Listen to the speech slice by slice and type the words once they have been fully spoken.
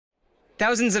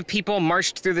Thousands of people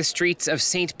marched through the streets of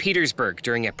Saint Petersburg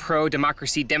during a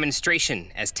pro-democracy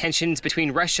demonstration as tensions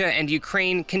between Russia and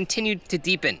Ukraine continued to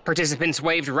deepen. Participants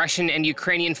waved Russian and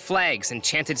Ukrainian flags and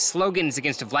chanted slogans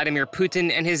against Vladimir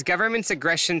Putin and his government's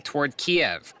aggression toward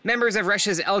Kiev. Members of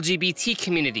Russia's LGBT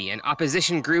community and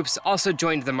opposition groups also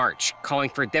joined the march, calling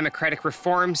for democratic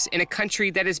reforms in a country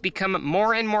that has become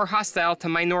more and more hostile to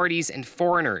minorities and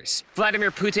foreigners. Vladimir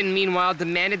Putin, meanwhile,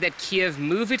 demanded that Kiev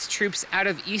move its troops out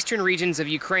of eastern regions of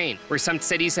Ukraine, where some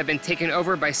cities have been taken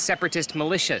over by separatist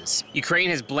militias. Ukraine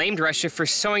has blamed Russia for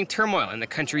sowing turmoil in the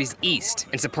country's east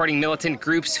and supporting militant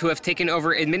groups who have taken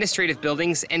over administrative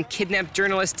buildings and kidnapped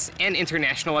journalists and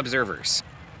international observers.